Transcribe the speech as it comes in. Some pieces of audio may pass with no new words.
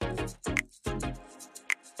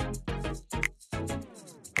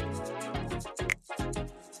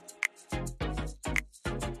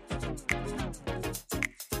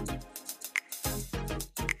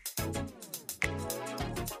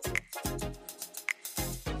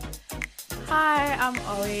Hi, I'm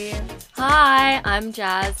Ollie. Hi, I'm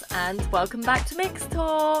Jazz, and welcome back to Mix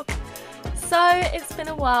Talk. So, it's been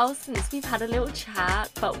a while since we've had a little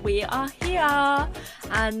chat, but we are here.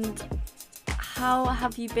 And how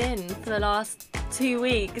have you been for the last 2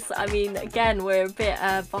 weeks? I mean, again, we're a bit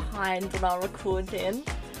behind on our recording.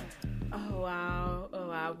 Oh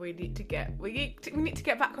wow, we need to get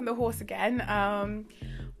back on the horse again.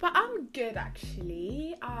 But I'm good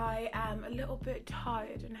actually. I am a little bit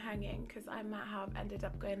tired and hanging because I might have ended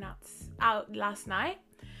up going out last night.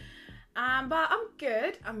 But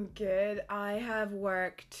I'm good. I have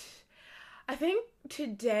worked. I think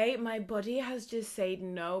today my body has just said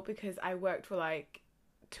no because I worked for like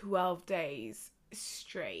 12 days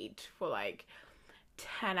straight for like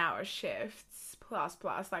 10-hour shifts plus.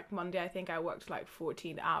 Like Monday I think I worked like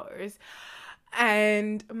 14 hours.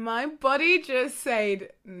 And my body just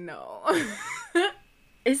said no.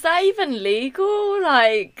 Is that even legal?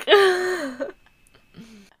 Like,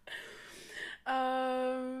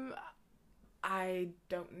 I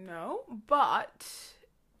don't know. But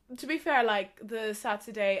to be fair, like the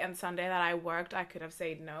Saturday and Sunday that I worked, I could have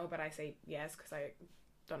said no, but I say yes because I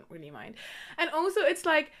don't really mind. And also, it's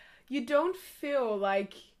like you don't feel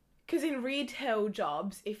like. Because in retail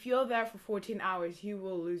jobs, if you're there for 14 hours, you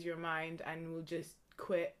will lose your mind and will just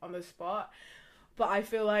quit on the spot. But I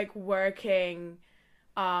feel like working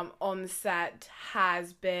on set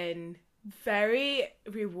has been very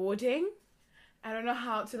rewarding. I don't know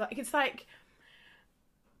how to, like, it's like,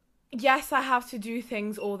 yes, I have to do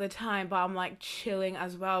things all the time, but I'm like chilling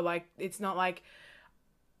as well. Like, it's not like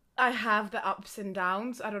I have the ups and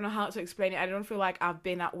downs. I don't know how to explain it. I don't feel like I've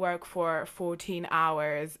been at work for 14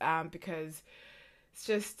 hours because it's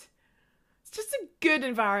just a good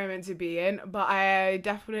environment to be in. But I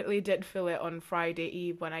definitely did feel it on Friday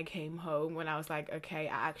Eve when I came home, when I was like, okay,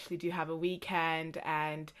 I actually do have a weekend,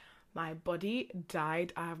 and my body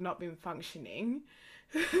died. I have not been functioning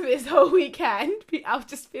this whole weekend. I've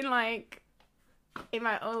just been like in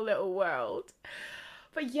my own little world.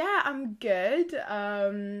 But yeah, I'm good.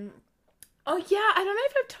 Oh yeah, I don't know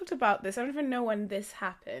if I've talked about this. I don't even know when this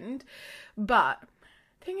happened. But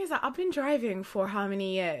the thing is that I've been driving for how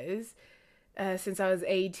many years? Since I was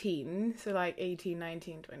 18. So like 18,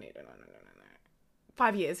 19, 20,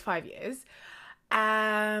 5 years.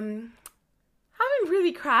 Haven't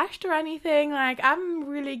really crashed or anything. Like, I'm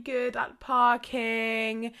really good at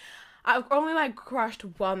parking. I've only like crashed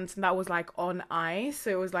once, and that was like on ice. So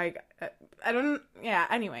it was like,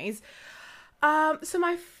 anyways. So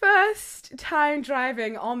my first time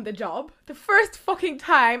driving on the job, the first fucking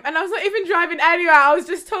time, and I was not even driving anywhere. I was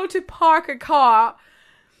just told to park a car.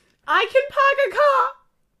 I can park a car!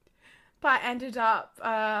 But I ended up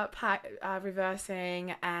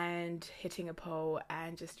reversing and hitting a pole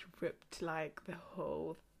and just ripped like the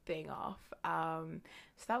whole thing off.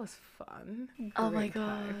 So that was fun. oh my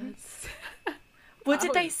god. What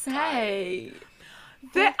did they say?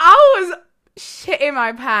 I was shitting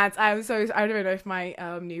my pants. I don't even know if my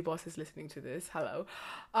new boss is listening to this. Hello.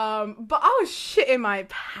 But I was shitting my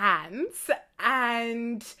pants,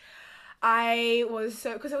 and I was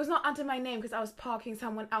so, because it was not under my name because I was parking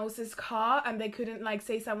someone else's car and they couldn't like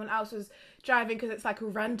say someone else was driving because it's like a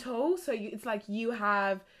rental. So it's like you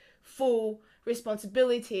have full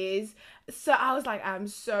responsibilities. So I was like, I'm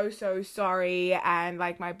so sorry. And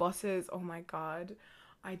like my bosses, oh my god,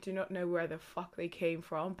 I do not know where the fuck they came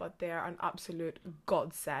from, but they're an absolute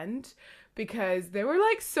godsend because they were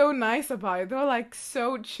like so nice about it. They were like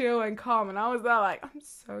so chill and calm, and I was there like, I'm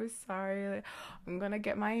so sorry, like, I'm gonna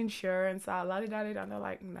get my insurance out, la-di-da-di-da. And they're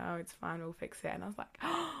like, no, it's fine, we'll fix it. And I was like,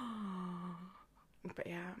 oh. But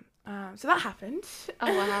yeah, so that happened.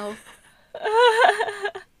 Oh wow.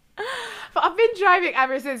 But I've been driving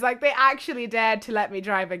ever since. Like, they actually dared to let me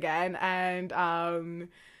drive again, and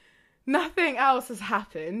nothing else has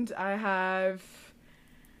happened. I have.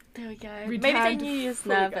 There we go. Maybe they knew you was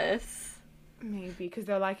nervous. Maybe because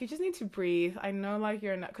they're like, you just need to breathe. I know, like,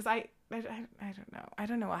 you're not. Because I don't know. I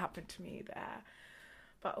don't know what happened to me there.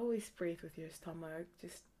 But always breathe with your stomach.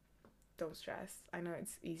 Just don't stress. I know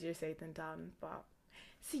it's easier said than done, but.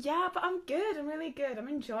 So yeah, but I'm good. I'm really good. I'm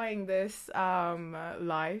enjoying this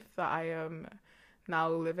life that I am now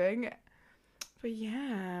living. But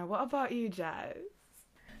yeah, what about you, Jazz?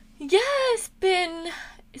 Yeah, it's been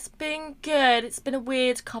good. It's been a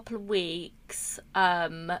weird couple of weeks,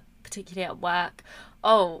 particularly at work.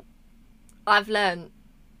 Oh, I've learned,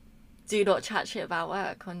 do not chat shit about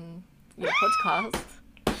work on your podcast.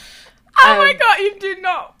 Oh my god, you do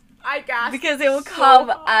not. I gasped. Because it will come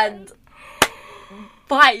hard. and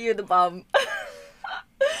bite you in the bum.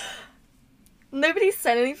 Nobody's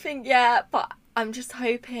said anything yet, but I'm just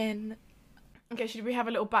hoping Okay, should we have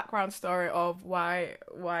a little background story of why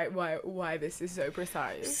this is so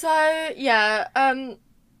precise? So yeah,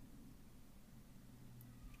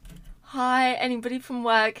 hi, anybody from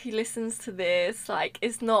work who listens to this, like,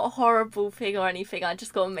 it's not a horrible thing or anything. I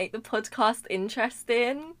just got to make the podcast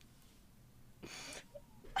interesting.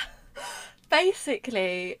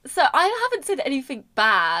 Basically, so I haven't said anything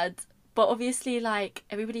bad, but obviously, like,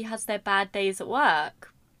 everybody has their bad days at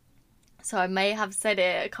work. So I may have said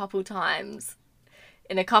it a couple times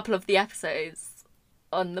in a couple of the episodes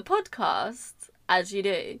on the podcast, as you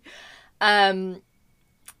do. And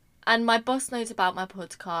my boss knows about my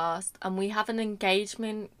podcast, and we have an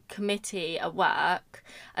engagement committee at work,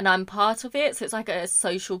 and I'm part of it. So it's like a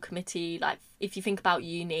social committee. Like, if you think about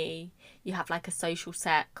uni, you have like a social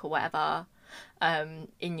sec or whatever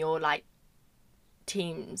in your like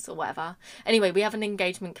teams or whatever. Anyway, we have an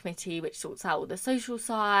engagement committee which sorts out all the social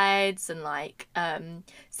sides, and like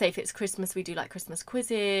say if it's Christmas, we do like Christmas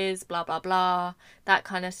quizzes, blah blah blah, that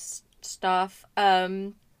kind of stuff.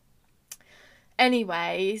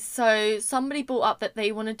 Anyway, so somebody brought up that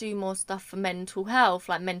they want to do more stuff for mental health,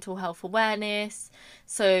 like mental health awareness.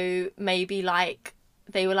 So maybe like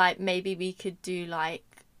they were like, maybe we could do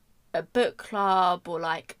like a book club, or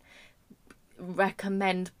like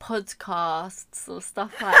recommend podcasts or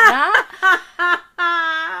stuff like that.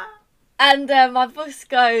 And my boss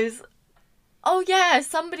goes, oh yeah,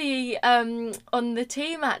 somebody on the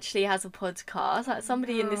team actually has a podcast, like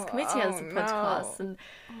somebody in this committee has a podcast. And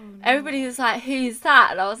everybody was like, who's that?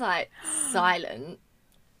 And I was like, silent.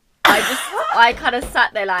 I kind of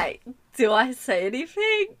sat there like, do I say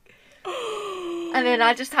anything? And then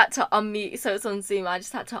I just had to unmute, so it's on Zoom, I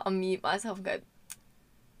just had to unmute myself and go,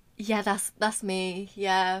 yeah, that's me.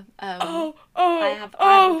 Yeah. I have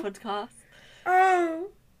a podcast.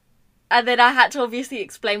 And then I had to obviously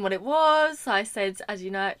explain what it was. So I said, as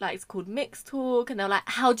you know, like, it's called Mixed Talk. And they were like,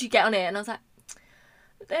 how'd you get on it? And I was like,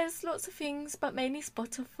 there's lots of things, but mainly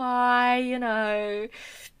Spotify, you know.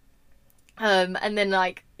 And then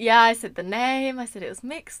like, yeah, I said the name. I said it was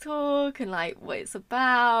Mixed Talk and like what it's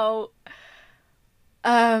about.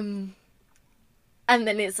 And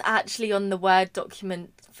then it's actually on the Word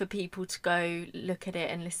document for people to go look at it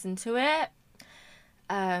and listen to it.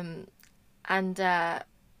 Yeah,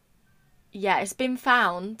 it's been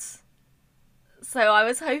found. So I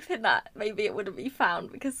was hoping that maybe it wouldn't be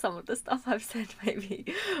found, because some of the stuff I've said maybe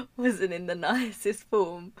wasn't in the nicest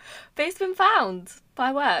form. But it's been found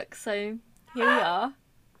by work, so here we are.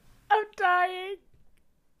 I'm dying.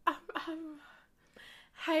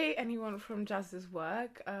 Hey, anyone from Jazz's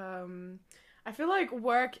work. I feel like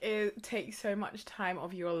work takes so much time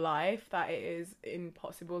of your life that it is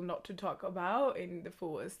impossible not to talk about in the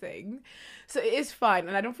fullest thing. So it is fine,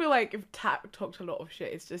 and I don't feel like I've talked a lot of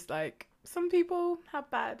shit. It's just like some people have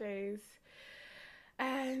bad days.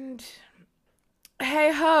 And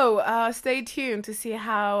hey ho, stay tuned to see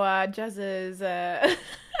how Jazz's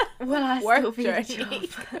well, I work still be a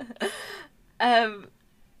journey. Yeah,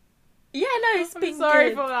 no, it's been sorry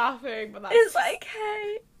good. for laughing, but that's... It's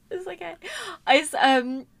okay. It's okay.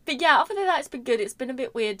 But yeah, other than that, it's been good. It's been a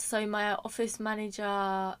bit weird. So my office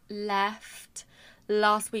manager left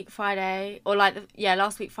last week Friday, or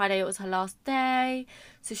last week Friday it was her last day.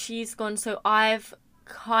 So she's gone. So I've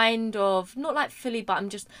kind of, not like fully, but I'm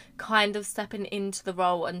just kind of stepping into the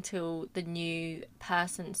role until the new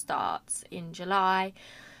person starts in July.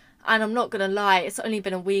 And I'm not gonna lie, it's only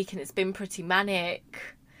been a week and it's been pretty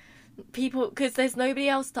manic. Because there's nobody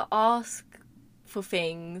else to ask for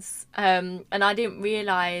things, and I didn't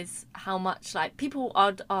realise how much, like, people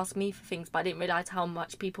would ask me for things, but I didn't realise how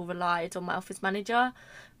much people relied on my office manager,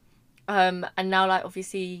 and now, like,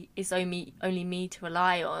 obviously it's only me to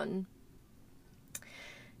rely on.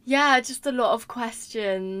 Yeah, just a lot of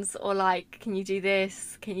questions, or like, can you do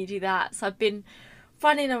this, can you do that? So I've been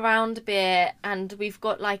running around a bit, and we've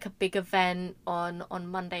got like a big event on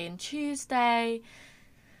Monday and Tuesday.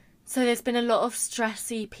 So there's been a lot of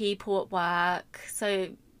stressy people at work. So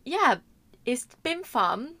yeah, it's been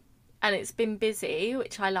fun and it's been busy,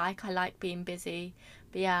 which I like. I like being busy.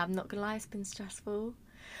 But yeah, I'm not gonna lie, it's been stressful.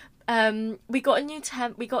 We got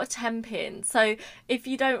a temp in. So if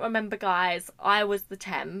you don't remember, guys, I was the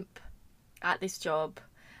temp at this job,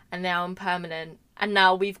 and now I'm permanent. And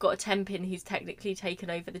now we've got a temp in who's technically taken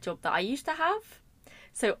over the job that I used to have.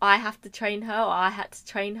 So I have to train her, or I had to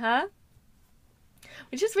train her.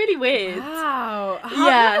 Which is really weird. Wow.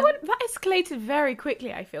 Yeah. That escalated very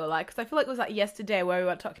quickly, I feel like. Because I feel like it was like yesterday where we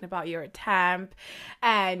were talking about you're a temp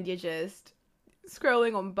and you're just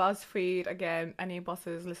scrolling on BuzzFeed. Again, any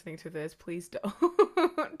bosses listening to this, please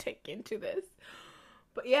don't take into this.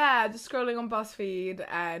 But yeah, just scrolling on BuzzFeed,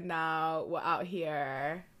 and now we're out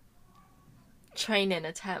here. Training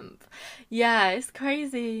a temp. Yeah, it's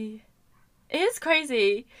crazy. It is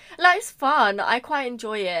crazy. Like, it's fun. I quite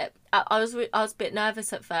enjoy it. I was a bit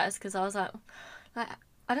nervous at first because I was like,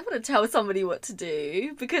 I don't want to tell somebody what to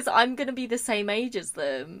do because I'm gonna be the same age as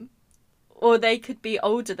them, or they could be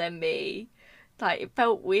older than me. Like, it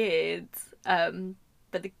felt weird.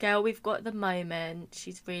 But the girl we've got at the moment,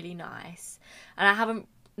 she's really nice, and I haven't,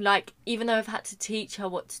 like, even though I've had to teach her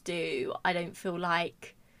what to do, I don't feel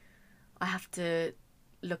like I have to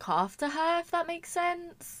look after her, if that makes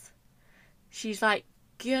sense. She's like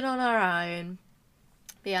good on her own.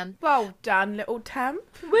 But yeah. Well done, little temp.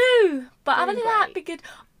 Woo! But other Doing than that, great. be good.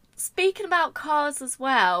 Speaking about cars as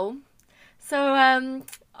well, so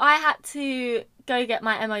I had to go get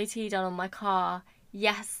my MOT done on my car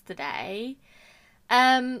yesterday.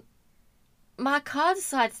 My car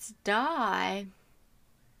decided to die.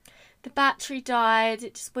 The battery died,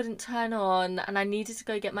 it just wouldn't turn on, and I needed to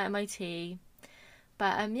go get my MOT.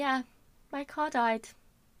 But yeah, my car died.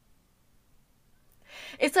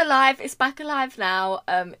 It's alive, it's back alive now.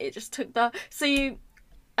 It just took the... So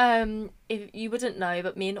if you wouldn't know,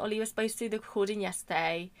 but me and Ollie were supposed to do the recording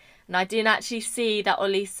yesterday, and I didn't actually see that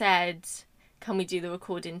Ollie said, can we do the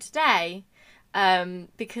recording today?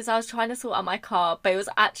 Because I was trying to sort out my car, but it was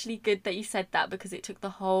actually good that you said that because it took the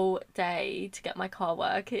whole day to get my car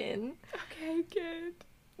working. Okay, good.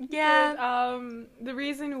 Yeah. Good. The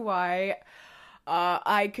reason why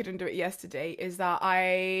I couldn't do it yesterday is that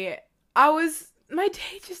I was, my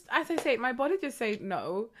day just, as I say, my body just said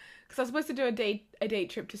no, because I was supposed to do a day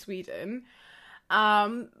trip to Sweden.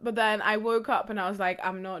 But then I woke up and I was like,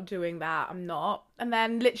 I'm not doing that. I'm not. And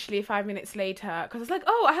then literally 5 minutes later, because I was like,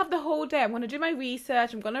 oh, I have the whole day. I'm going to do my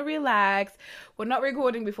research. I'm going to relax. We're not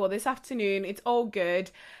recording before this afternoon. It's all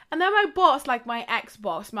good. And then my boss, like my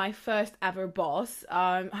ex-boss, my first ever boss,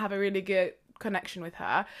 I have a really good connection with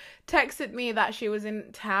her, texted me that she was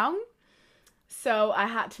in town. So I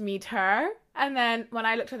had to meet her. And then when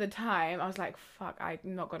I looked at the time, I was like, fuck, I'm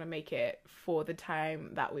not going to make it for the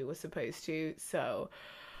time that we were supposed to. So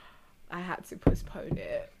I had to postpone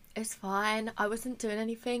it. It's fine. I wasn't doing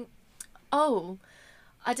anything. Oh,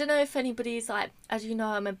 I don't know if anybody's like, as you know,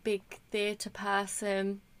 I'm a big theatre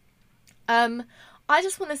person. I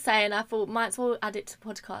just want to say, and I thought might as well add it to the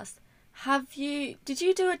podcast. Did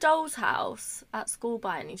you do a Doll's House at school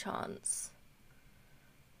by any chance?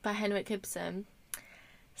 By Henrik Ibsen.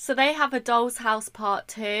 So they have a Doll's House Part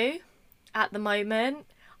 2 at the moment.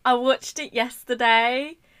 I watched it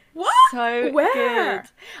yesterday. What? So Where?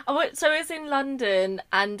 good. So it was in London,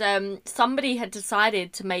 and somebody had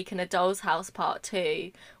decided to make a Doll's House Part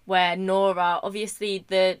 2 where Nora, obviously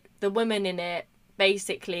the woman in it,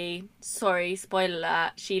 basically, sorry, spoiler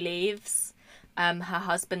alert, she leaves her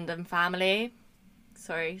husband and family.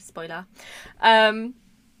 Sorry, spoiler.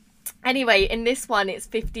 Anyway, in this one, it's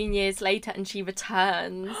 15 years later and she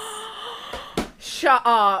returns. Shut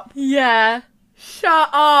up. Yeah. Shut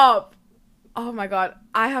up. Oh my god.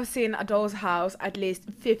 I have seen A Doll's House at least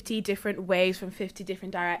 50 different ways from 50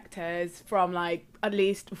 different directors from like at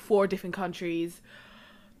least 4 different countries.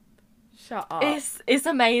 Shut up. It's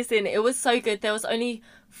amazing. It was so good. There was only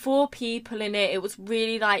 4 people in it. It was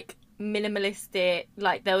really like minimalistic.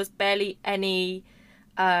 Like there was barely any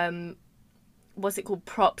what's it called,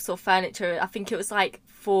 props or furniture. I think it was like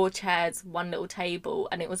 4 chairs, 1 little table,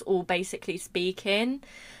 and it was all basically speaking.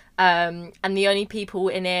 And the only people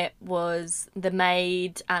in it was the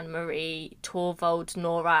maid, Anne-Marie, Torvald,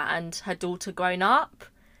 Nora, and her daughter grown up.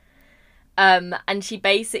 And she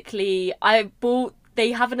basically,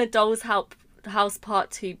 they have a Doll's House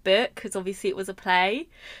Part 2 book, because obviously it was a play.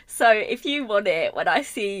 So if you want it, when I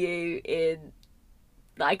see you in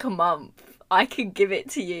like a month, I can give it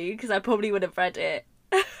to you, because I probably would have read it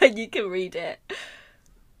and you can read it.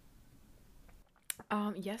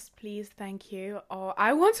 Yes, please, thank you. Oh,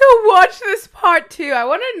 I want to watch this part 2. I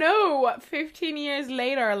want to know what 15 years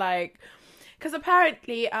later, like, because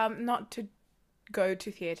apparently, not to go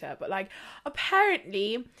to theatre, but like,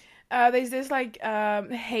 apparently, there's this like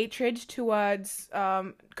hatred towards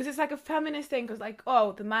because it's like a feminist thing, because like,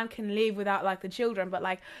 oh, the man can leave without like the children, but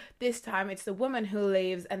like this time it's the woman who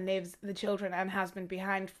leaves and leaves the children and husband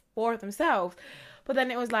behind for themselves. But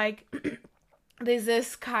then it was like there's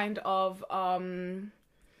this kind of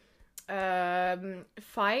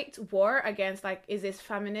war against like, is this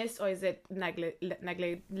feminist or is it negligence?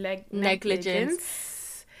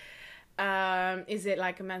 Is it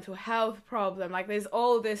like a mental health problem? Like there's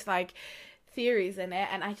all this like theories in it,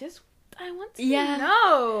 and I want to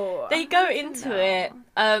know. They go into it.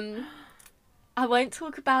 I won't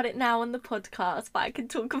talk about it now on the podcast, but I can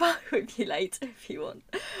talk about it with you later if you want.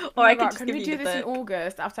 Or I can just Can give we you do the this in book.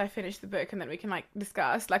 August after I finish the book, and then we can like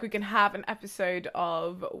discuss? Like, we can have an episode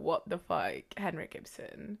of what the fuck Henrik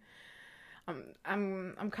Ibsen.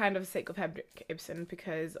 I'm kind of sick of Henrik Ibsen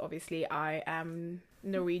because obviously I am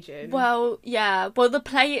Norwegian. Well, yeah. Well, the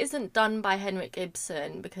play isn't done by Henrik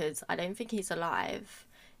Ibsen because I don't think he's alive.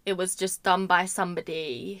 It was just done by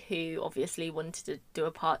somebody who obviously wanted to do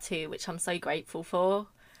a part two, which I'm so grateful for.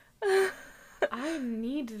 I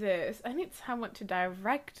need this. I need someone to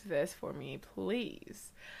direct this for me,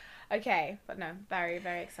 please. Okay, but no, very,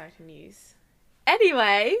 very exciting news.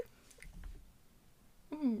 Anyway.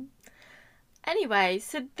 Anyway,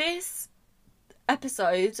 so this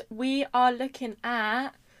episode we are looking at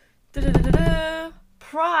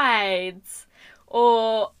Pride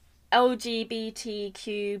or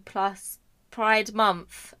LGBTQ plus Pride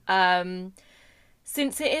Month.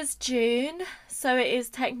 Since it is June, so it is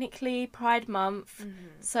technically Pride Month.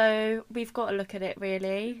 So we've got to look at it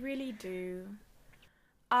really. We really do.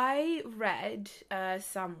 I read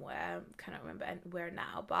somewhere, cannot remember where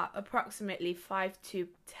now, but approximately 5 to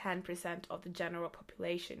 10% of the general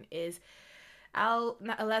population is a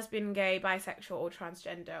lesbian, gay, bisexual, or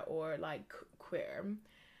transgender, or like queer.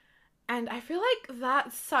 And I feel like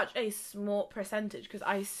that's such a small percentage because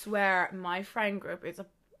I swear my friend group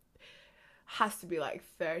has to be like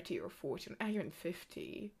 30 or 40, or even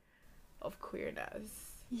 50 of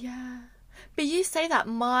queerness. Yeah. But you say that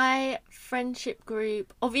my friendship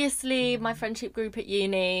group, obviously my friendship group at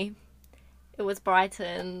uni, it was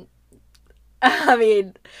Brighton. I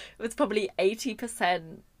mean, it was probably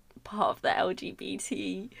 80% part of the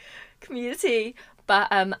LGBT community. But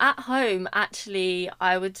at home, actually,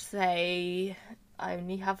 I would say I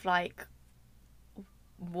only have like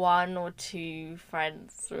 1 or 2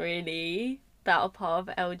 friends really that are part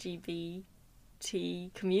of LGBT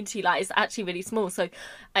community. Like, it's actually really small. So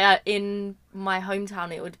in my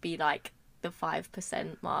hometown it would be like the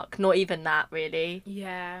 5% mark, not even that really.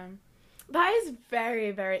 Yeah, that is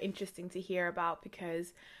very, very interesting to hear about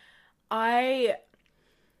because I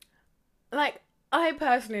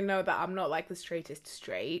personally know that I'm not like the straightest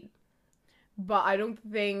straight, but I don't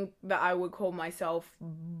think that I would call myself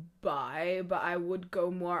bi, but I would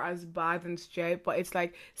go more as bi than straight, but it's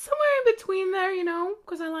like somewhere in between there, you know,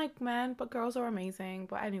 because I like men, but girls are amazing.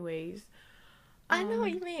 But anyways, I know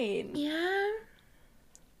what you mean. yeah.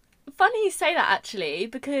 Funny you say that actually,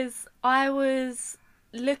 because I was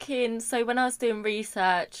looking, so when I was doing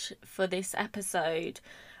research for this episode,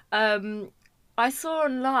 I saw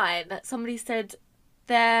online that somebody said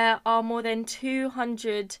there are more than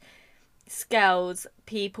 200 scales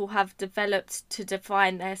people have developed to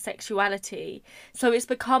define their sexuality. So it's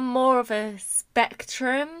become more of a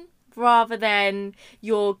spectrum rather than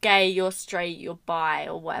you're gay, you're straight, you're bi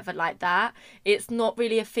or whatever like that. It's not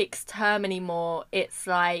really a fixed term anymore. It's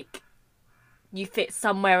like you fit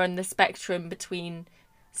somewhere on the spectrum between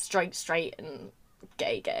straight and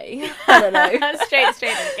gay. I don't know. straight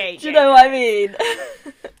and gay. Do you know what I mean?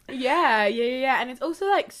 Yeah. And it's also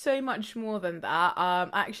like so much more than that. I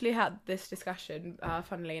actually had this discussion,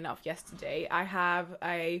 funnily enough, yesterday. I have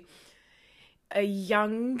a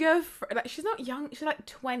younger like, she's not young, she's like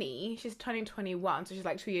 20, she's turning 21, so she's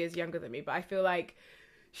like 2 years younger than me, but I feel like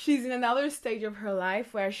she's in another stage of her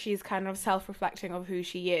life where she's kind of self-reflecting of who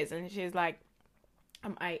she is, and she's like,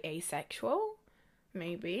 am I asexual?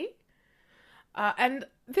 Maybe. And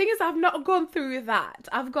the thing is, I've not gone through that.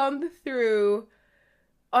 I've gone through,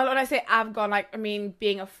 when I say I've gone, like, I mean,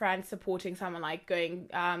 being a friend, supporting someone, like, going,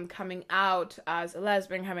 coming out as a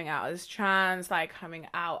lesbian, coming out as trans, like, coming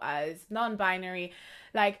out as non-binary,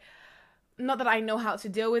 like, not that I know how to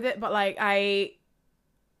deal with it, but, like, I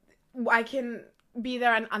can be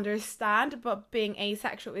there and understand, but being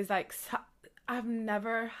asexual is, like, I've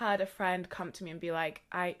never had a friend come to me and be like,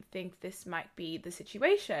 I think this might be the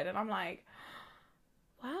situation, and I'm like,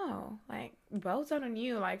 wow, like, well done on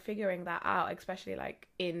you, like, figuring that out, especially, like,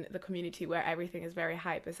 in the community where everything is very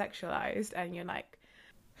hypersexualized, and you're like...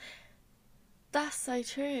 That's so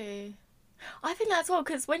true. I think that's all,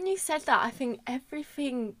 because when you said that, I think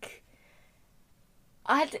everything...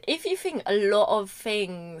 if you think a lot of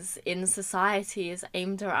things in society is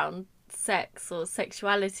aimed around sex or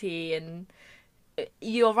sexuality, and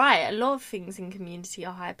you're right, a lot of things in community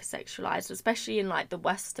are hypersexualized, especially in, like, the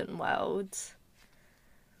Western world.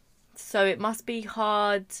 So it must be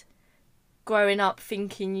hard growing up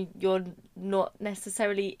thinking you're not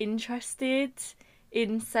necessarily interested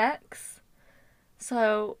in sex.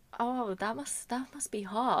 So, that must be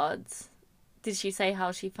hard. Did she say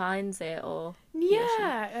how she finds it, or?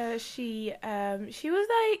 Yeah, she was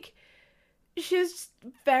like, she was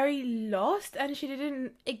very lost, and she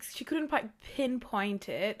couldn't quite pinpoint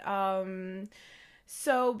it.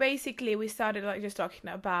 So basically we started like just talking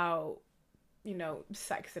about,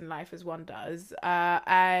 sex in life as one does,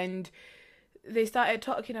 and they started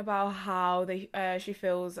talking about how she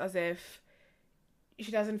feels as if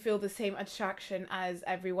she doesn't feel the same attraction as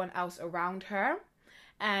everyone else around her,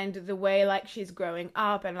 and the way like she's growing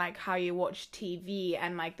up, and like how you watch TV,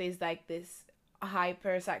 and like there's like this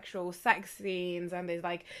hypersexual sex scenes, and there's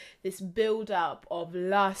like this build up of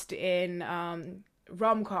lust in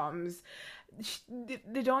rom-coms.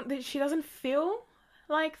 She doesn't feel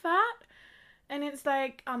like that. And it's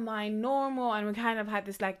like, am I normal? And we kind of had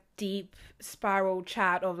this like deep spiral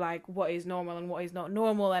chat of like what is normal and what is not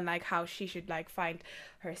normal, and like how she should like find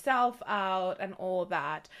herself out and all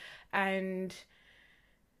that. And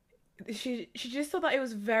she just thought that it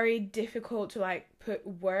was very difficult to like put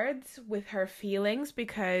words with her feelings,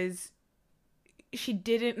 because she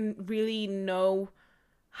didn't really know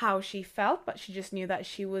how she felt, but she just knew that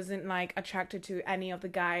she wasn't like attracted to any of the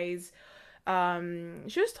guys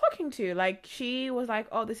she was talking to. Like, she was like,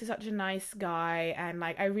 oh, this is such a nice guy, and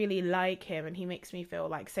like I really like him, and he makes me feel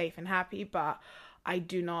like safe and happy, but I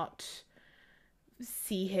do not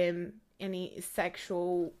see him in any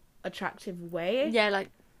sexual attractive way. Yeah, like,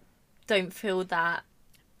 don't feel that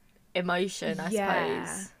emotion, I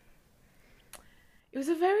suppose. It was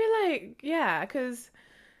a very like, because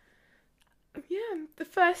the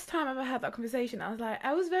first time I ever had that conversation,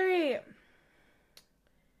 I was very,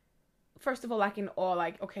 first of all, like in awe,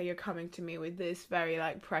 like, okay, you're coming to me with this very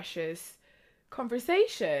like precious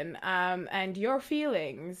conversation, and your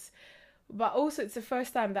feelings. But also, it's the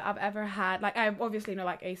first time that I've ever had, like, I obviously know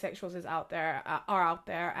like asexuals are out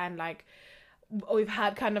there, and like we've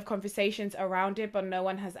had kind of conversations around it, but no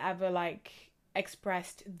one has ever like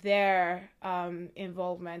expressed their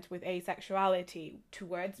involvement with asexuality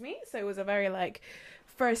towards me. So it was a very like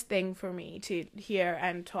first thing for me to hear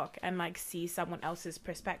and talk and like see someone else's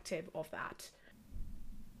perspective of that.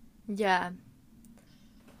 Yeah.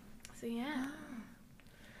 So yeah.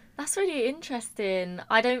 That's really interesting.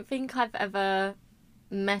 I don't think I've ever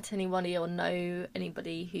met anybody or know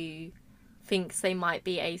anybody who thinks they might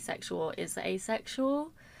be asexual or is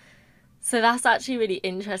asexual. So that's actually really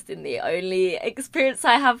interesting. The only experience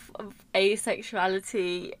I have of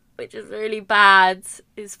asexuality, which is really bad,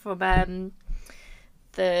 is from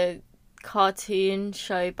the cartoon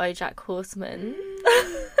show BoJack Horseman.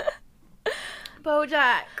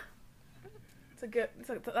 BoJack. That's a good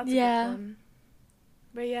one.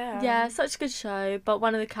 But yeah, such a good show. But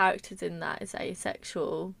one of the characters in that is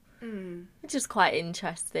asexual, which is quite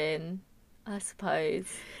interesting, I suppose.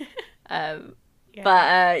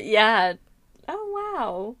 But yeah. Oh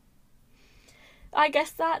wow. I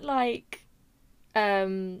guess that like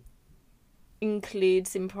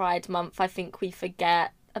includes in Pride Month. I think we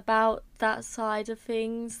forget about that side of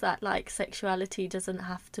things, that like sexuality doesn't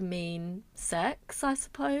have to mean sex, I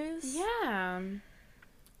suppose. Yeah.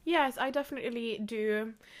 Yes, I definitely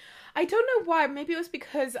do. I don't know why. Maybe it was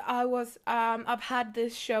because I've had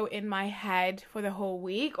this show in my head for the whole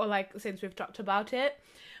week, or like since we've talked about it.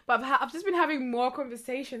 But I've just been having more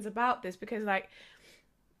conversations about this, because like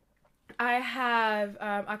I have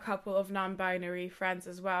a couple of non-binary friends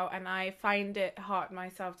as well, and I find it hard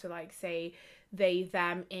myself to like say they,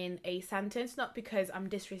 them in a sentence, not because I'm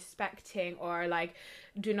disrespecting or like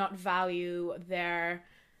do not value their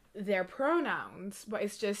pronouns, but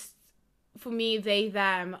it's just, for me, they,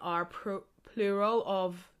 them are plural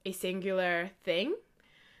of a singular thing.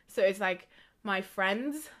 So it's like my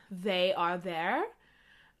friends, they are there.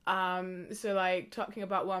 So like talking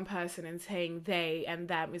about one person and saying they and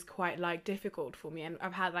them is quite like difficult for me. And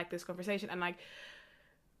I've had like this conversation, and like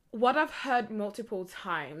what I've heard multiple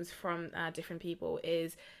times from different people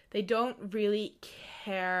is they don't really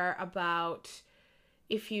care about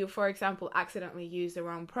if you, for example, accidentally use the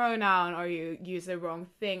wrong pronoun or you use the wrong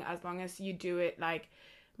thing, as long as you do it like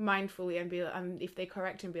mindfully and if they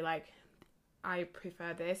correct and be like, I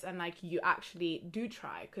prefer this, and like you actually do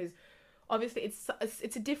try, because obviously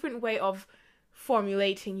it's a different way of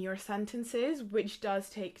formulating your sentences, which does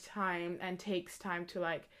take time and takes time to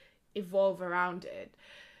like evolve around it.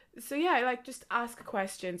 So yeah, like just ask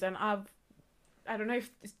questions, and I don't know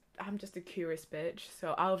if I'm just a curious bitch,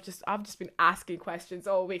 so I've just been asking questions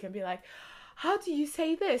all week and be like, how do you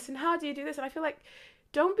say this and how do you do this? And I feel like,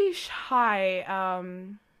 don't be shy.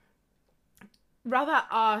 Rather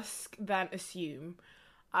ask than assume,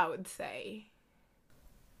 I would say.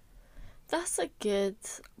 That's a good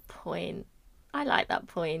point. I like that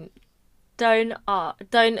point. Don't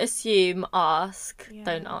assume, ask. Yeah.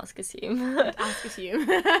 Don't ask, assume. Don't ask, assume.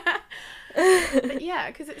 But yeah,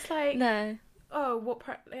 because it's like, No. oh,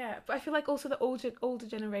 yeah. But I feel like also the older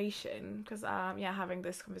generation, because yeah, having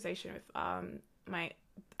this conversation with my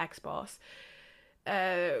ex boss, we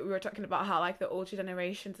were talking about how like the older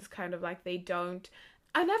generations is kind of like they don't.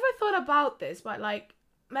 I never thought about this, but like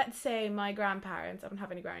let's say my grandparents. I don't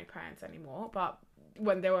have any grandparents anymore, but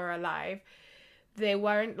when they were alive, they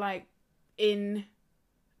weren't like in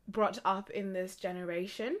brought up in this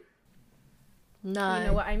generation. You know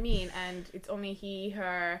No. what I mean? And it's only he,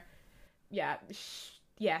 her, yeah,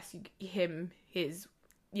 yes, him, his,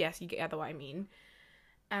 yes, you get what I mean.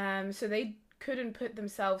 So they couldn't put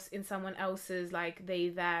themselves in someone else's like they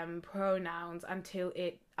them pronouns until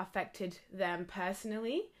it affected them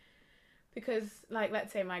personally. Because like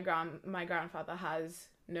let's say my grandfather has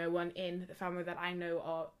no one in the family that I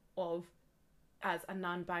know of as a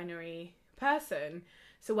non-binary person.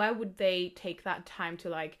 So why would they take that time to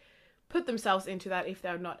like put themselves into that if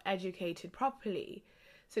they're not educated properly?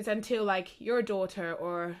 So it's until like your daughter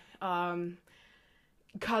or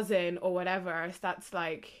cousin or whatever starts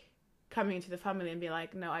like coming into the family and be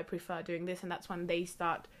like, no, I prefer doing this, and that's when they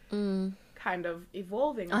start kind of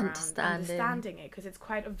evolving around understanding it, because it's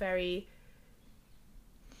quite a very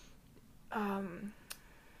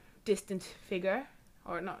distant figure,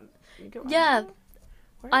 or not. Yeah,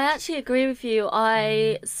 I actually agree with you.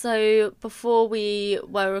 So before we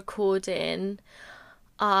were recording,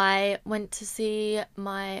 I went to see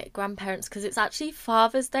my grandparents because it's actually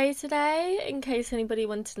Father's Day today, in case anybody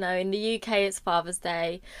wanted to know. In the UK, it's Father's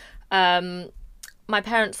Day. My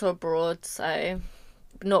parents are abroad, so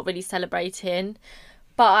not really celebrating.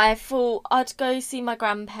 But I thought I'd go see my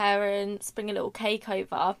grandparents, bring a little cake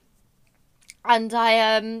over. And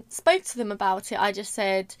I spoke to them about it. I just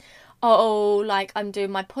said, oh, like, I'm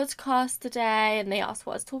doing my podcast today. And they asked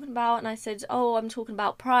what I was talking about. And I said, oh, I'm talking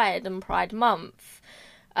about Pride and Pride Month.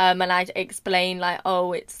 And I explained, like,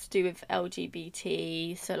 oh, it's to do with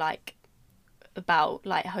LGBT. So, like, about,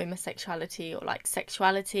 like, homosexuality or, like,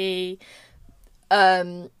 sexuality.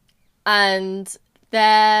 And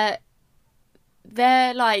their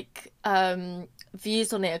like,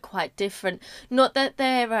 views on it are quite different. Not that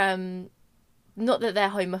they're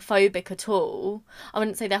homophobic at all. I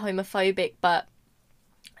wouldn't say they're homophobic, but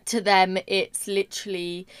to them it's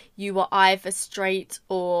literally you are either straight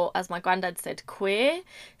or, as my granddad said, queer.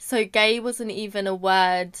 So gay wasn't even a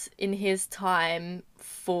word in his time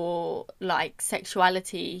for like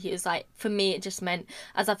sexuality. He was like, for me it just meant,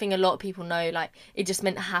 as I think a lot of people know, like it just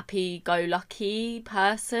meant happy-go-lucky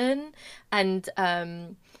person. And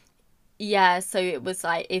yeah, so it was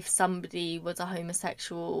like if somebody was a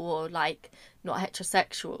homosexual or like not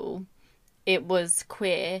heterosexual, it was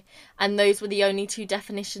queer, and those were the only two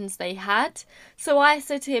definitions they had. So I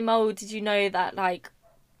said to him, oh, did you know that, like,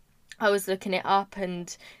 I was looking it up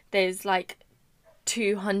and there's like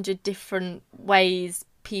 200 different ways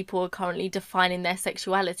people are currently defining their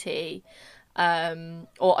sexuality,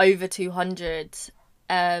 or over 200,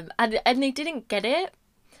 and they didn't get it.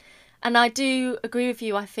 And I do agree with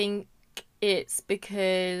you. I think it's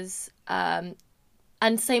because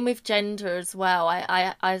and same with gender as well.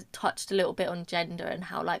 I touched a little bit on gender and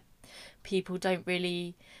how like people don't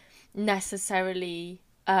really necessarily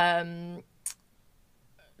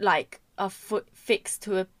like are fixed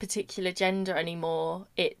to a particular gender anymore.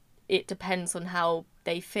 It depends on how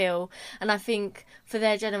they feel. And I think for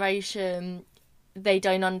their generation, they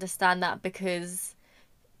don't understand that because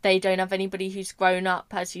they don't have anybody who's grown up,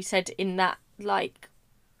 as you said, in that like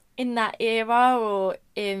in that era or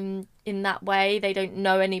in that way. They don't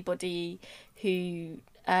know anybody who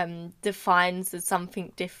defines as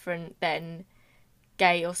something different than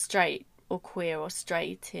gay or straight or queer or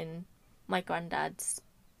straight in my granddad's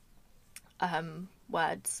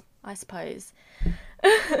words, I suppose.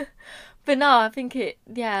 But no, I think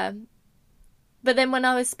yeah. But then when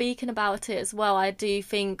I was speaking about it as well, I do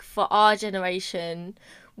think for our generation,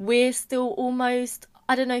 we're still almost,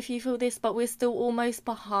 I don't know if you feel this, but we're still almost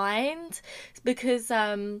behind. Because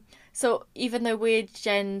so even though we're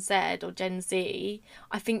Gen Z or Gen Z,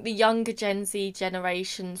 I think the younger Gen Z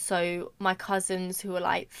generation, so my cousins who are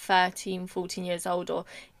like 13, 14 years old or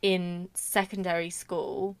in secondary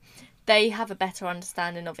school, they have a better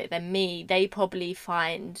understanding of it than me. They probably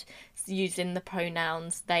find using the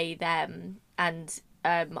pronouns they, them, and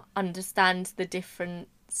understand the different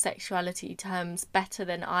sexuality terms better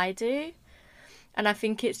than I do. And I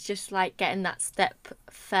think it's just like getting that step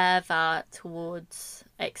further towards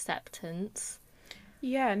acceptance.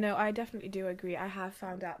 Yeah, no, I definitely do agree. I have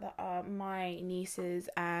found out that my nieces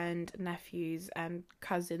and nephews and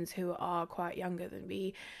cousins who are quite younger than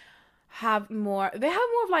me they have more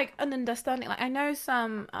of like an understanding. Like I know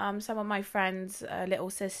some of my friends, little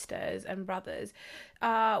sisters and brothers,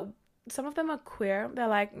 some of them are queer. They're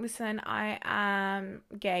like, listen, I am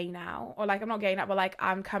gay now, or like I'm not gay now, but like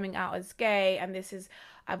I'm coming out as gay, and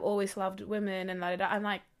I've always loved women, and like I'm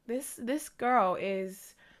like, this girl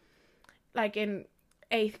is like in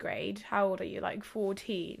 8th grade. How old are you? Like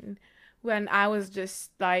 14. When I was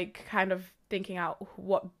just like kind of thinking out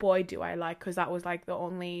what boy do I like, because that was like the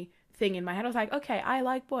only thing in my head. I was like, okay, I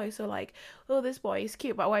like boys, so like, oh, this boy is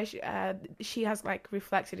cute, but why she has like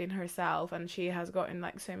reflected in herself, and she has gotten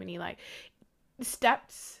like so many like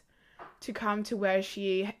steps to come to where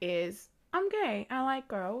she is. I'm gay. I like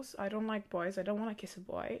girls. I don't like boys. I don't want to kiss a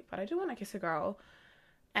boy, but I do want to kiss a girl.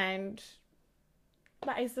 And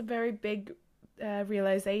that is a very big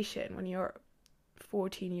realization when you're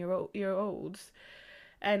 14-year-olds.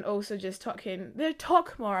 And also just they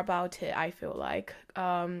talk more about it, I feel like.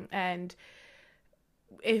 And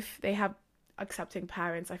if they have accepting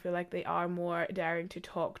parents, I feel like they are more daring to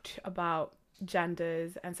talk about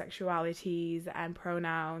genders and sexualities and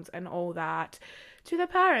pronouns and all that to their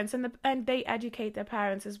parents, and they educate their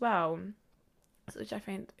parents as well, which I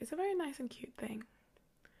think is a very nice and cute thing.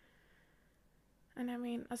 And I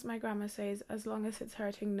mean, as my grandma says, as long as it's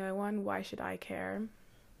hurting no one, why should I care?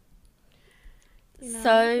 You know?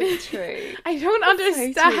 So true. I don't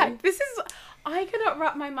understand. So I cannot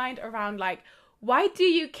wrap my mind around, like, why do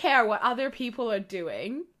you care what other people are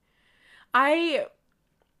doing? I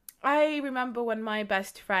remember when my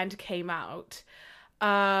best friend came out,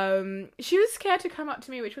 she was scared to come up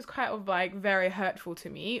to me, which was kind of like very hurtful to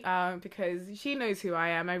me, because she knows who I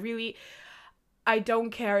am. I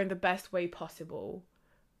don't care in the best way possible.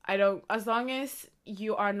 As long as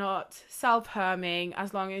you are not self-harming,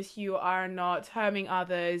 as long as you are not harming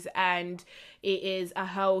others, and it is a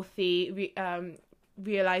healthy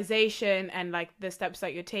realization, and like the steps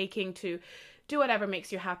that you're taking to do whatever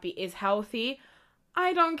makes you happy is healthy,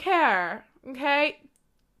 I don't care, okay?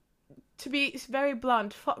 To be very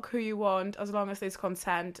blunt, fuck who you want, as long as there's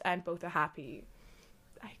consent and both are happy.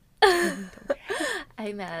 I don't care.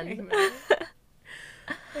 Amen. Amen.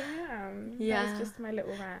 Yeah, that's just my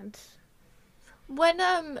little rant. When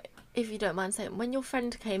if you don't mind saying, when your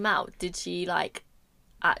friend came out, did she like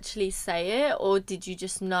actually say it, or did you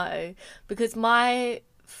just know? Because my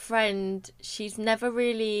friend, she's never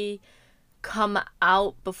really come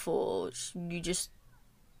out before.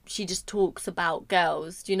 She just talks about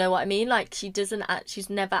girls. Do you know what I mean? Like she's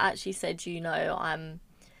never actually said, you know, I'm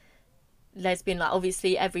lesbian. Like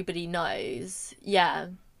obviously everybody knows. Yeah.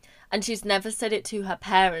 And she's never said it to her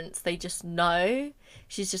parents. They just know.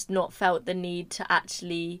 She's just not felt the need to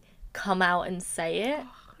actually come out and say it.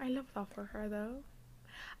 Oh, I love that for her, though.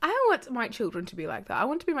 I want my children to be like that. I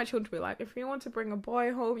want my children to be like, if you want to bring a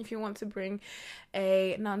boy home, if you want to bring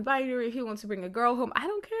a non-binary, if you want to bring a girl home, I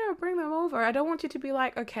don't care. Bring them over. I don't want you to be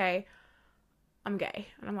like, okay, I'm gay.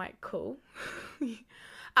 And I'm like, cool.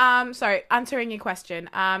 Sorry, answering your question.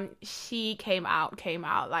 She came out.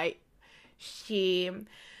 Like,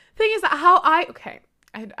 thing is that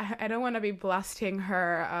I don't want to be blasting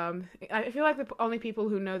her. I feel like the only people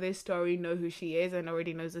who know this story know who she is and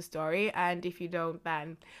already knows the story, and if you don't,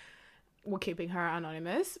 then we're keeping her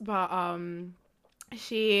anonymous. But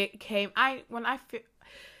she came.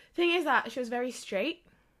 Thing is that she was very straight,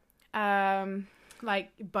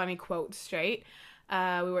 like bunny quote straight.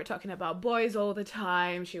 We were talking about boys all the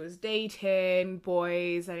time. She was dating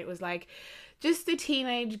boys, and it was like just a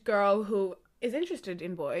teenage girl who is interested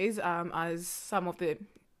in boys, as some of the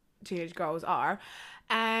teenage girls are.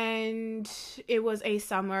 And it was a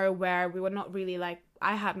summer where we were not really like,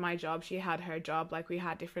 I had my job, she had her job, like we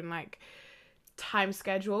had different like time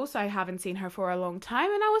schedules, so I haven't seen her for a long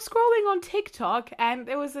time. And I was scrolling on TikTok, and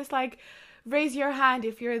there was this like, raise your hand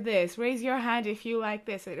if you're this, raise your hand if you like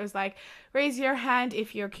this. It was like, raise your hand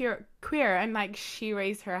if you're queer, and like she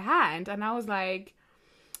raised her hand, and I was like,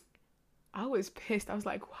 I was pissed. I was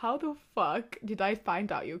like, how the fuck did I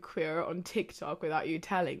find out you're queer on TikTok without you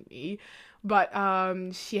telling me? But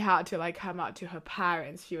she had to like come out to her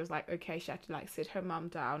parents. She was like, okay, she had to like sit her mum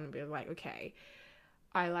down and be like, okay,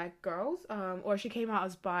 I like girls. Or she came out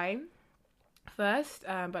as bi first,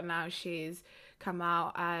 but now she's come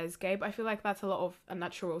out as gay. But I feel like that's a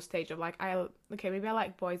natural stage of like, maybe I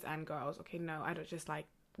like boys and girls. Okay, no, I don't just like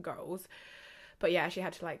girls. But yeah, she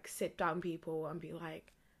had to like sit down people and be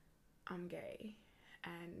like, I'm gay.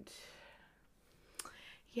 And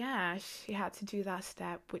yeah, she had to do that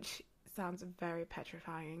step, which sounds very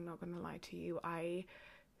petrifying, not gonna lie to you. I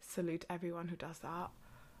salute everyone who does that,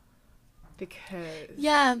 because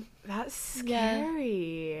that's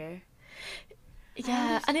scary.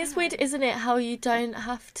 Yeah, and it's weird, isn't it, how you don't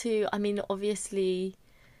have to, I mean, obviously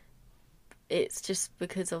it's just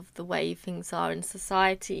because of the way things are in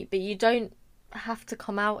society, but you don't have to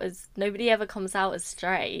come out as, nobody ever comes out as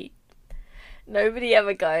straight. Nobody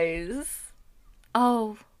ever goes,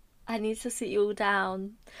 oh, I need to sit you all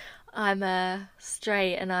down. I'm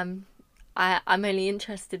straight and I'm only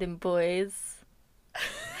interested in boys.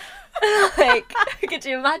 Like, could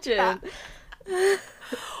you imagine?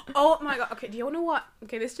 Oh my god. Okay, do you know what?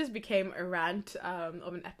 Okay, this just became a rant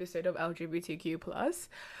of an episode of LGBTQ plus.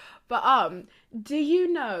 But do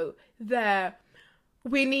you know that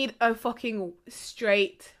we need a fucking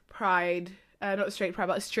straight pride, not straight pride,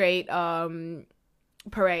 but straight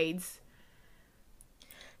parades?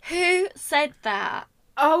 Who said that?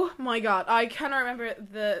 Oh my god, I cannot remember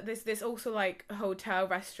this also like hotel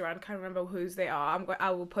restaurant. Can't remember whose they are.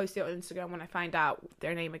 I will post it on Instagram when I find out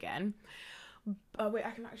their name again. Wait,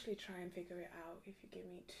 I can actually try and figure it out if you give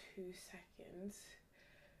me 2 seconds.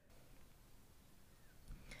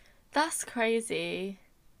 That's crazy.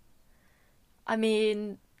 I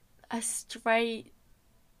mean, a straight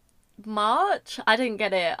march? I don't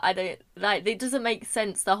get it. I don't, like, it doesn't make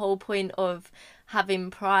sense. The whole point of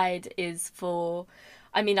having pride is for,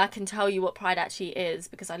 I mean, I can tell you what pride actually is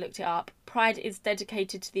because I looked it up. Pride is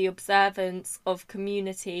dedicated to the observance of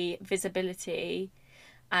community, visibility,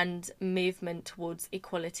 and movement towards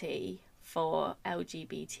equality for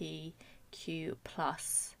LGBTQ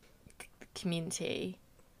plus community.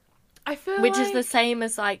 I feel which is the same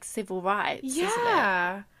as like civil rights, isn't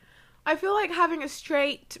it? I feel like having a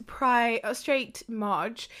straight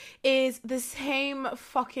march is the same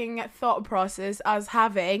fucking thought process as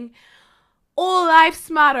having all lives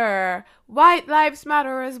matter, white lives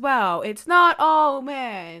matter as well. It's not all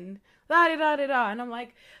men, da da da da da. And I'm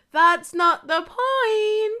like, that's not the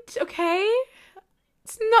point, okay?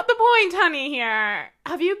 It's not the point, honey. Here,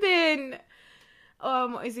 have you been,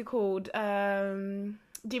 what is it called?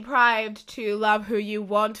 Deprived to love who you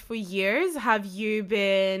want for years? Have you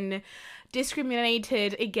been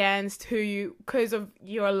discriminated against because of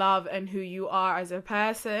your love and who you are as a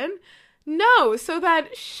person? No. So then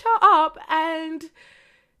shut up and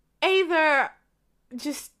either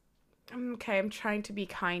just, okay, I'm trying to be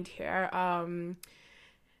kind here,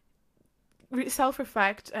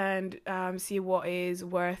 self-reflect and see what is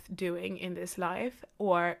worth doing in this life,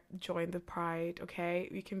 or join the pride. Okay,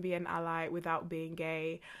 you can be an ally without being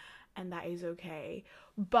gay, and that is okay.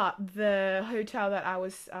 But the hotel that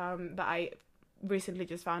I recently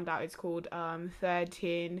just found out, it's called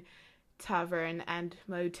 13 Tavern and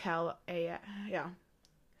Motel.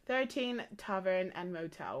 13 Tavern and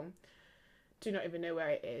Motel. Do not even know where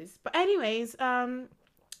it is. But anyways,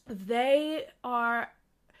 they are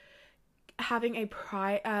having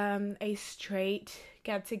a straight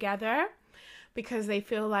get together because they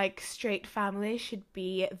feel like straight families should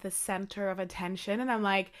be the center of attention, and I'm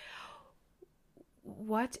like,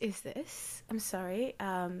 what is this? I'm sorry.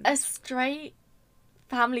 A straight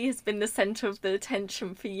family has been the center of the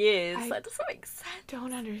attention for years. That doesn't make sense.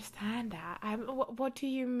 Don't understand that. What do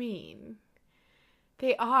you mean?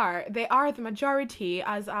 They are the majority,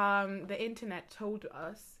 as the internet told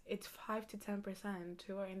us. It's 5 to 10%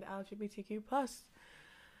 who are in the LGBTQ plus.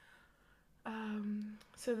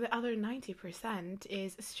 So the other 90%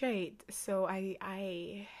 is straight. So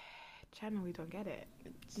I genuinely don't get it.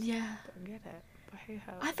 Yeah, don't get it. But hey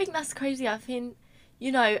ho. I think that's crazy. I think,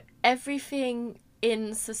 everything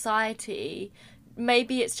in society,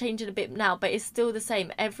 maybe it's changing a bit now, but it's still the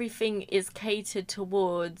same. Everything is catered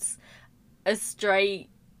towards a straight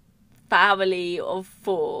family of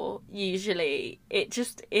 4, usually. It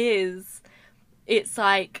just is. It's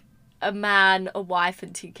like a man, a wife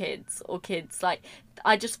and 2 kids, or kids. Like,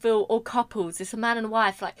 I just feel, or couples, it's a man and a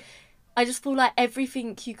wife. Like, I just feel like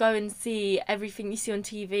everything you go and see, everything you see on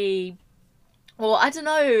TV, or I don't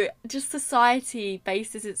know, just society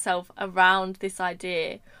bases itself around this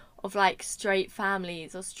idea of like straight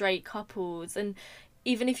families or straight couples. And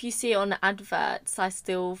even if you see it on adverts, I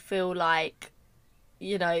still feel like,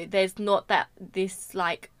 there's not this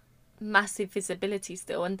like massive visibility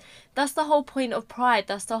still. And that's the whole point of pride.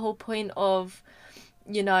 That's the whole point of,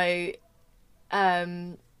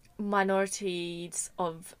 minorities,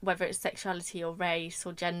 of whether it's sexuality or race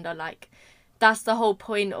or gender. Like, that's the whole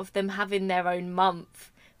point of them having their own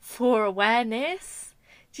month for awareness.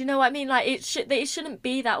 Do you know what I mean? Like, it shouldn't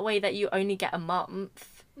be that way, that you only get a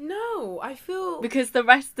month. No, I feel, because the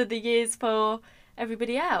rest of the year's for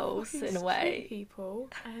everybody else, in a way. People,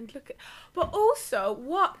 and look, but also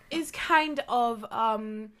what is kind of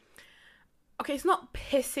okay, it's not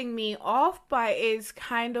pissing me off, but it's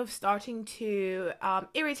kind of starting to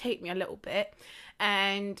irritate me a little bit.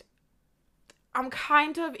 And I'm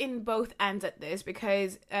kind of in both ends at this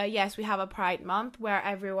because, yes, we have a Pride Month where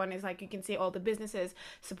everyone is like, you can see all the businesses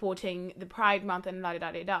supporting the Pride Month and la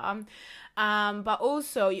da da da. But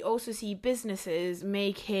also, you also see businesses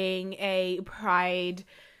making a Pride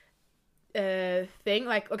thing.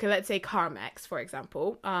 Like, okay, let's say Carmex, for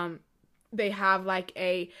example. They have like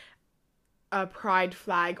a Pride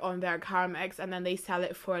flag on their Carmex and then they sell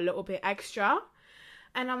it for a little bit extra.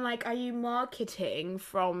 And I'm like, are you marketing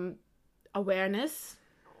from awareness?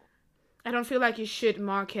 I don't feel like you should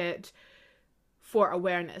market for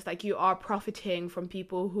awareness. Like, you are profiting from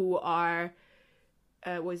people who are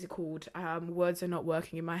what is it called? Words are not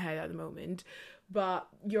working in my head at the moment, but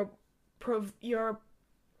you're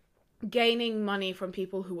gaining money from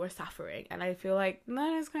people who are suffering, and I feel like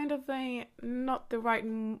that is kind of not the right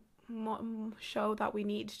show that we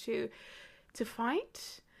need to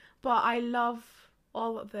fight. But I love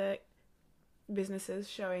all of the businesses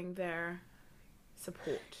showing their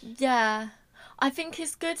support. Yeah, I think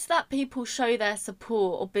it's good that people show their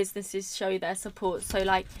support, or businesses show their support. So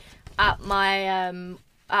like at my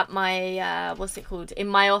what's it called, in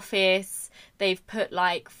my office, they've put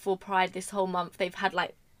like for Pride this whole month they've had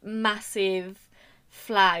like massive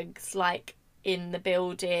flags like in the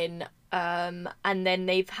building, and then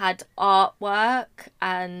they've had artwork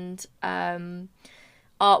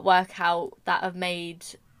out that have made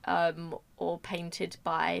or painted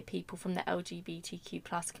by people from the LGBTQ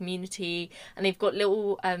plus community, and they've got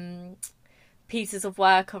little pieces of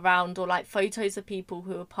work around, or like photos of people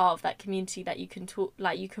who are part of that community that you can talk,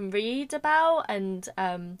 like you can read about, and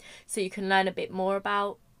so you can learn a bit more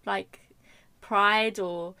about like Pride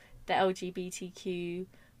or the LGBTQ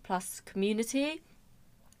plus community.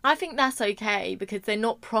 I think that's okay because they're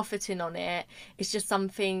not profiting on it. It's just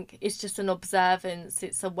something, it's just an observance,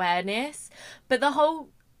 it's awareness. But the whole,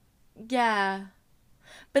 yeah.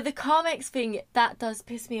 But the Carmex thing, that does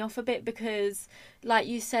piss me off a bit because, like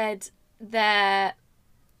you said, they're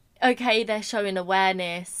showing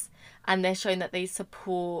awareness and they're showing that they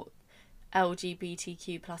support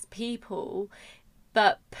LGBTQ plus people,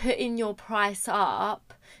 but putting your price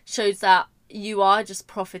up shows that you are just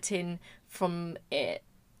profiting from it.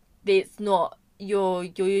 It's not, you're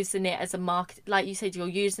using it as a market, like you said, you're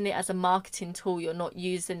using it as a marketing tool. You're not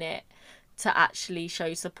using it to actually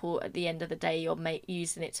show support. At the end of the day, you're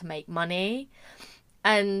using it to make money.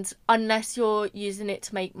 And unless you're using it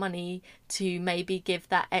to make money to maybe give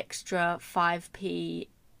that extra 5p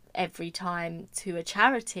every time to a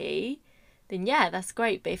charity, then yeah, that's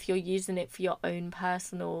great. But if you're using it for your own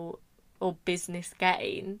personal or business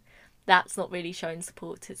gain, that's not really showing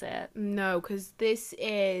support, is it? No, because this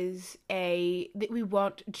is we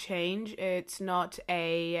want change. It's not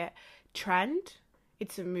a trend.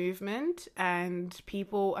 It's a movement, and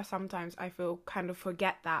people are sometimes, I feel, kind of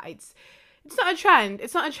forget that it's not a trend.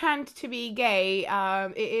 It's not a trend to be gay.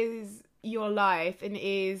 It is your life, and it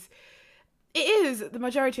is the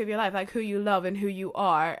majority of your life, like who you love and who you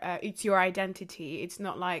are. It's your identity. It's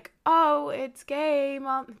not like, oh, it's gay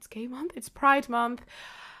month. It's gay month. It's Pride month.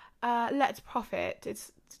 Let's profit.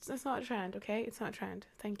 It's not a trend, okay? It's not a trend.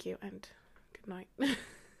 Thank you and good night.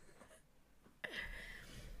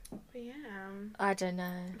 But yeah, I don't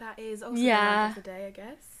know. that is also the end of the day, I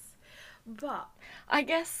guess. But I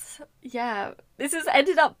guess, yeah, this has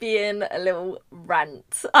ended up being a little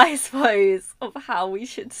rant, I suppose, of how we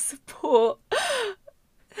should support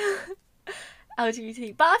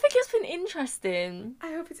LGBT. But I think it's been interesting.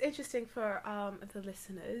 I hope it's interesting for the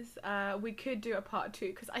listeners. We could do a part 2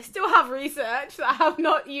 because I still have research that I have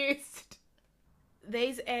not used.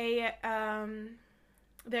 There's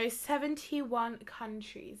 71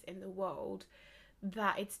 countries in the world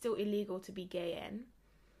that it's still illegal to be gay in.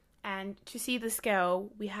 And to see the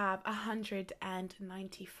scale, we have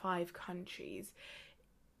 195 countries.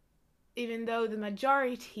 Even though the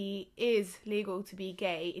majority is legal to be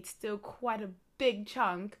gay, it's still quite a big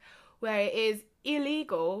chunk where it is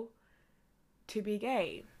illegal to be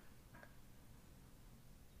gay.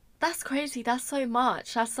 That's crazy. That's so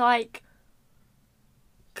much. That's like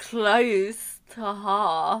close to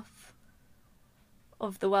half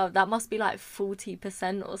of the world. That must be like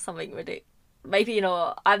 40% or something ridiculous. Maybe, you know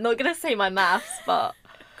what, I'm not going to say my maths, but...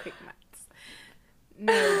 Quick maths.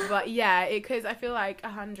 No, but yeah, because I feel like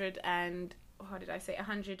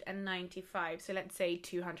 195. So let's say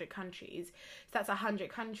 200 countries. So that's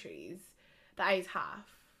 100 countries. That is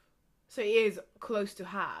half. So it is close to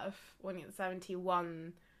half when it's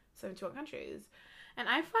 71 countries. And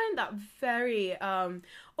I find that very...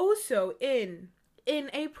 also, in in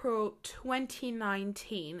April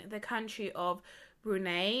 2019, the country of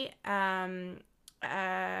Brunei, in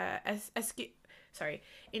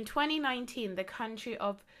 2019, the country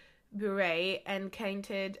of Brunei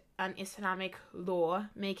encountered an Islamic law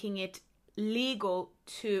making it legal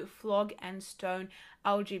to flog and stone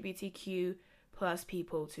LGBTQ plus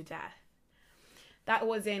people to death. That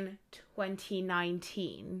was in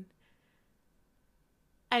 2019.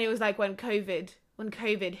 And it was like when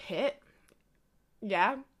COVID hit.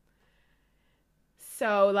 Yeah.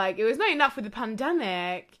 So, like, it was not enough with the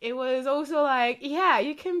pandemic. It was also like, yeah,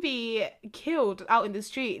 you can be killed out in the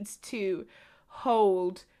streets to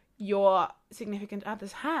hold your significant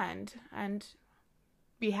other's hand and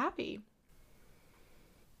be happy.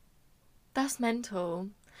 That's mental.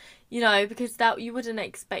 You know, because that you wouldn't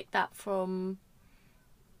expect that from,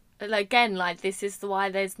 like, again, like, this is why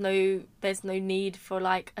there's no need for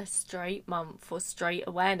like a straight month or straight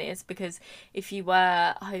awareness, because if you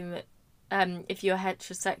were if you're a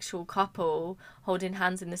heterosexual couple holding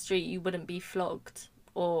hands in the street, you wouldn't be flogged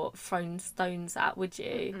or thrown stones at, would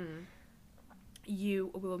you? Mm-mm. You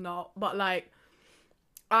will not. But like,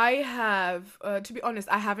 I have, to be honest,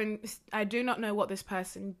 I do not know what this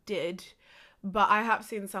person did, but I have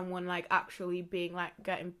seen someone like actually being like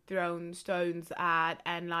getting thrown stones at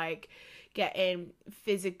and like getting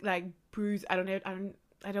like bruised. I don't know.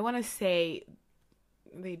 I don't want to say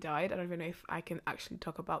they died. I don't even know if I can actually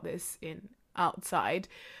talk about this in outside,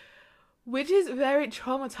 which is very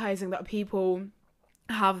traumatizing that people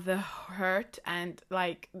have the hurt and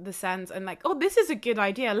like the sense and like, oh, this is a good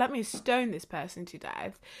idea, let me stone this person to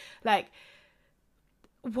death. Like,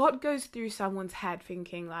 what goes through someone's head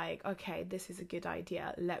thinking like, okay, this is a good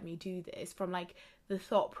idea, let me do this, from like the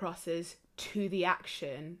thought process to the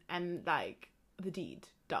action and like the deed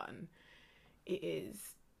done? It is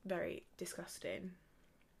very disgusting.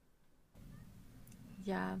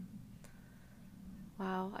 Yeah.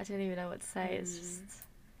 Wow, I don't even know what to say. It's just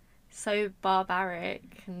so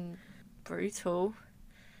barbaric and brutal.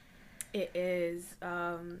 It is.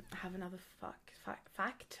 I have another fact.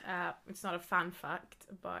 It's not a fan fact,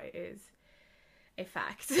 but it is a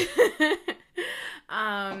fact.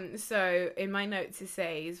 So in my notes it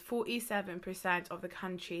says 47% of the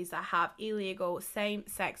countries that have illegal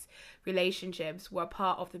same-sex relationships were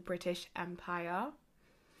part of the British Empire.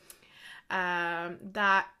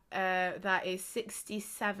 That is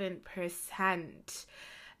 67%.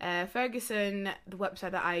 Ferguson, the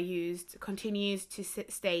website that I used, continues to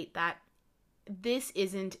state that this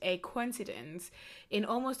isn't a coincidence. In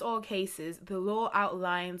almost all cases, the law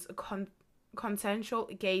outlines consensual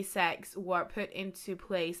gay sex were put into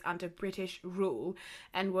place under British rule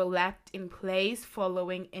and were left in place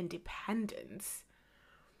following independence.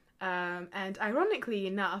 And ironically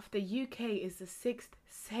enough, the UK is the 6th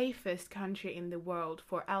safest country in the world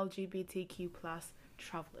for LGBTQ plus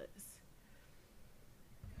travellers.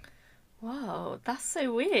 Wow, that's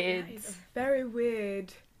so weird. That is a very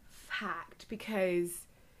weird fact because,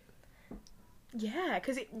 yeah,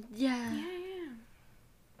 because it... Yeah. Yeah.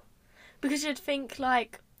 Because you'd think,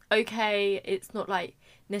 like, okay, it's not, like,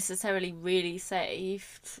 necessarily really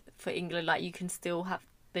safe for England. Like, you can still have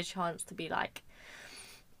the chance to be, like,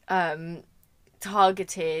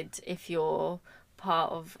 targeted if you're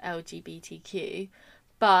part of LGBTQ,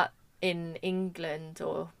 but in England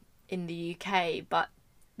or in the UK, but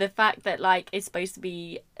the fact that like it's supposed to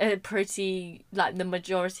be a pretty like the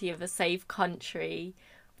majority of a safe country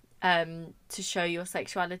to show your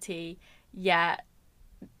sexuality, yet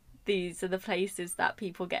these are the places that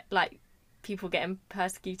people getting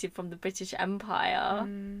persecuted from the British Empire.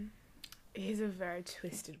 It is a very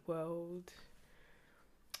twisted world.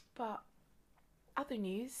 But other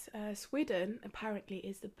news, Sweden apparently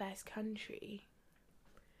is the best country.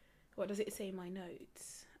 What does it say in my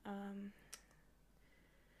notes?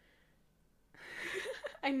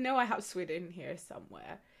 I know I have Sweden here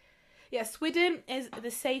somewhere. Yeah, Sweden is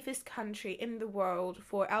the safest country in the world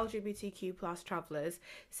for LGBTQ plus travellers.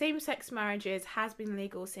 Same-sex marriages has been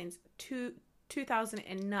legal since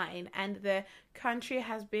 2009, and the country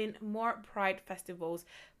has been more pride festivals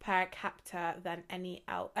per capita than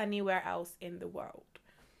anywhere else in the world.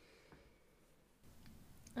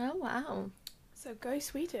 Oh wow. So go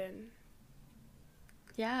Sweden.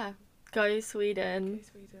 Yeah, go Sweden. Go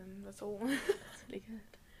Sweden, that's all. That's really good.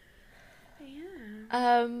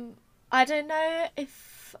 Yeah. I don't know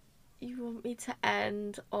if you want me to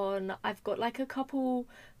end on... I've got like a couple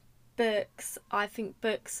books. I think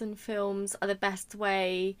books and films are the best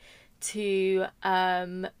way to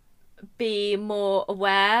be more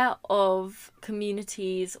aware of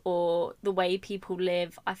communities or the way people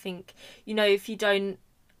live. I think, you know, if you don't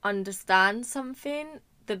understand something,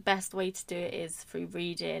 the best way to do it is through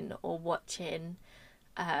reading or watching,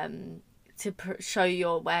 to show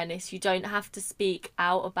your awareness. You don't have to speak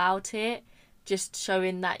out about it. Just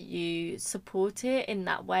showing that you support it in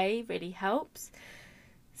that way really helps.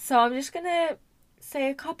 So I'm just going to say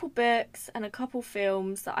a couple books and a couple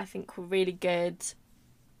films that I think were really good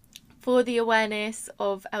for the awareness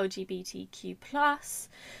of LGBTQ+.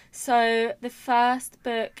 So the first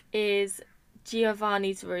book is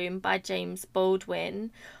Giovanni's Room by James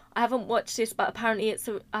Baldwin. I haven't watched this, but apparently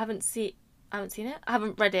I haven't seen it. I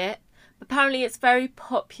haven't read it. But apparently it's a very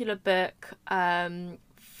popular book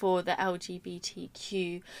for the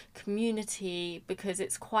LGBTQ community because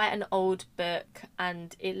it's quite an old book,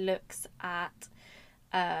 and it looks at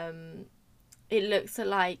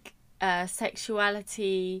like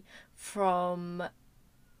sexuality from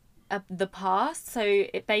the past. So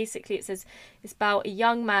it says it's about a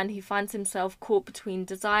young man who finds himself caught between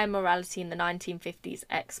desire and morality in the 1950s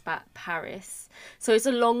expat Paris. So it's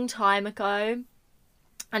a long time ago,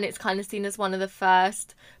 and it's kind of seen as one of the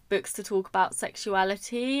first books to talk about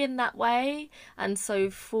sexuality in that way and so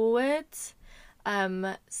forward.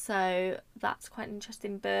 So that's quite an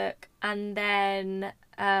interesting book. And then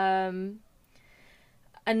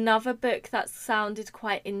another book that sounded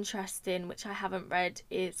quite interesting, which I haven't read,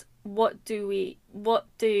 is What Do We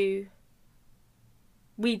Do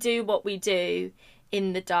What We Do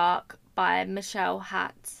in the Dark by Michelle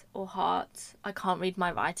Hart. I can't read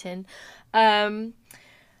my writing.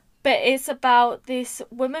 But it's about this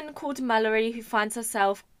woman called Mallory who finds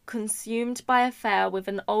herself consumed by affair with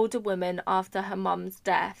an older woman after her mum's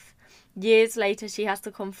death. Years later, she has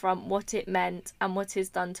to confront what it meant and what is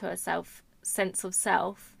done to her sense of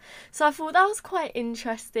self. So I thought that was quite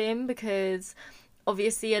interesting because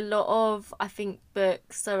obviously a lot of, I think,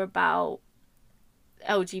 books are about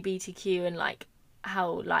LGBTQ and like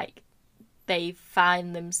how like they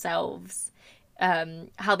find themselves,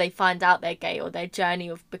 how they find out they're gay or their journey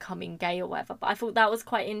of becoming gay or whatever. But I thought that was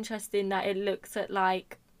quite interesting that it looks at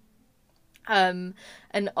like a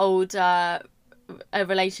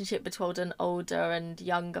relationship between an older and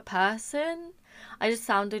younger person. I just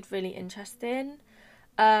sounded really interesting.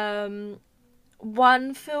 One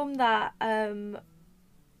film that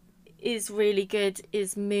is really good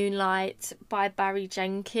is Moonlight by Barry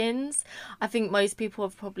Jenkins. I think most people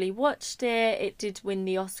have probably watched it. It did win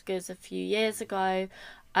the Oscars a few years ago,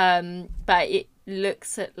 but it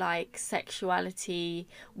looks at like sexuality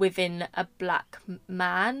within a black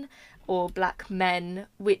man or black men,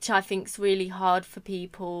 which I think is really hard for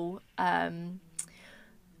people.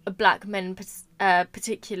 Black men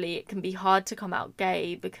particularly, it can be hard to come out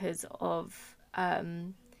gay because of I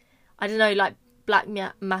don't know, like black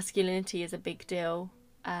masculinity is a big deal.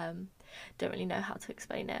 Don't really know how to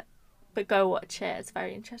explain it, but go watch it, it's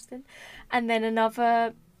very interesting. And then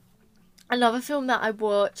another film that I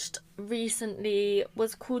watched recently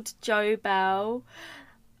was called Joe Bell,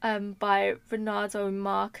 by Renato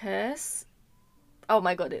Marcus. Oh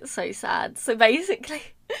my god, it's so sad. So basically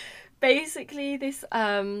this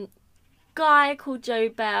guy called Joe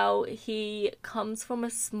Bell, he comes from a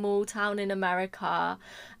small town in America,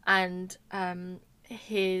 and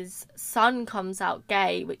his son comes out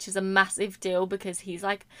gay, which is a massive deal because he's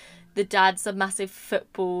like, the dad's a massive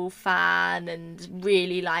football fan and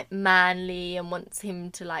really like manly and wants him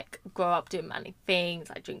to like grow up doing manly things,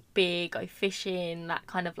 like drink beer, go fishing, that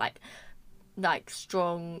kind of like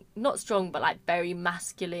strong, not strong, but like very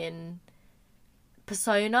masculine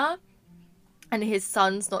persona. And his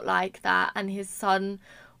son's not like that, and his son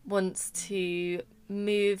wants to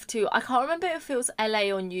move to, I can't remember if it was LA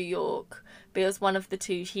or New York, but it was one of the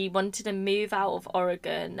two. He wanted to move out of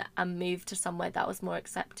Oregon and move to somewhere that was more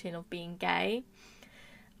accepting of being gay.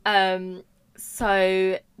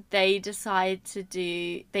 So they decide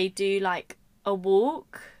they do like a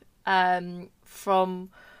walk from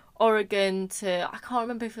Oregon to, I can't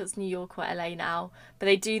remember if it was New York or LA now, but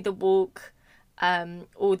they do the walk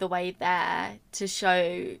all the way there to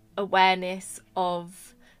show awareness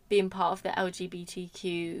of being part of the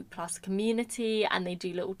LGBTQ plus community, and they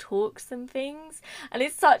do little talks and things, and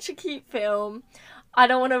it's such a cute film. I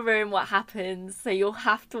don't want to ruin what happens, so you'll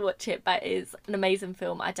have to watch it, but it's an amazing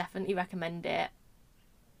film. I definitely recommend it,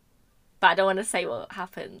 but I don't want to say what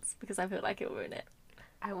happens because I feel like it'll ruin it.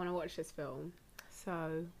 I want to watch this film,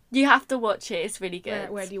 so you have to watch it. It's really good.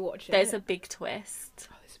 Where do you watch it? There's a big twist.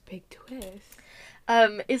 Oh, there's a big twist.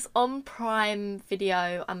 It's on Prime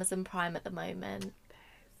Video, Amazon Prime at the moment,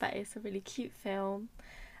 but it's a really cute film.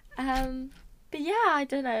 But yeah, I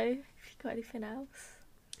don't know if you got anything else.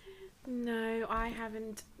 No, I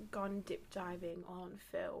haven't gone deep diving on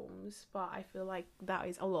films, but I feel like that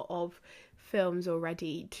is a lot of films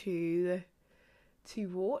already to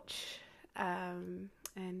watch. And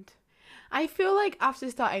I feel like after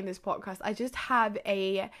starting this podcast, I just have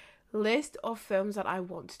a list of films that I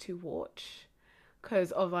want to watch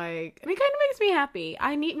because of like, and it kind of makes me happy.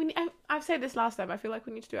 I've said this last time. I feel like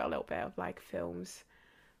we need to do a little bit of like films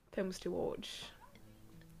to watch.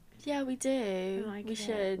 Yeah, we do. Like, we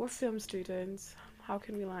should. We're film students. How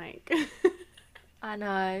can we like? I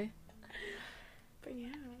know. But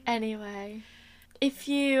yeah. Anyway, if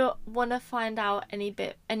you want to find out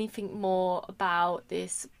anything more about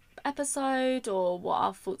this episode, or what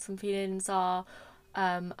our thoughts and feelings are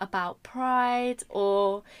about Pride,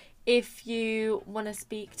 or if you want to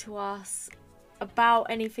speak to us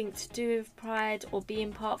about anything to do with Pride or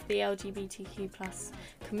being part of the LGBTQ plus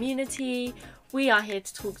community, we are here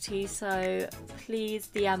to talk to you. So please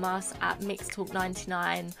DM us at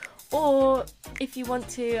mixedtalk99, or if you want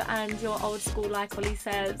to and you're old school like Ollie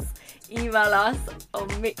says, email us on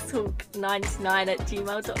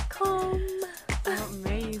mixedtalk99@gmail.com.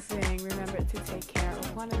 Amazing. Remember to take care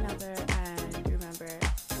of one another, and remember,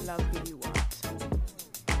 love who you want.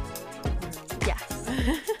 Yes.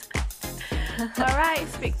 All right,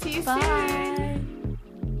 speak to you soon.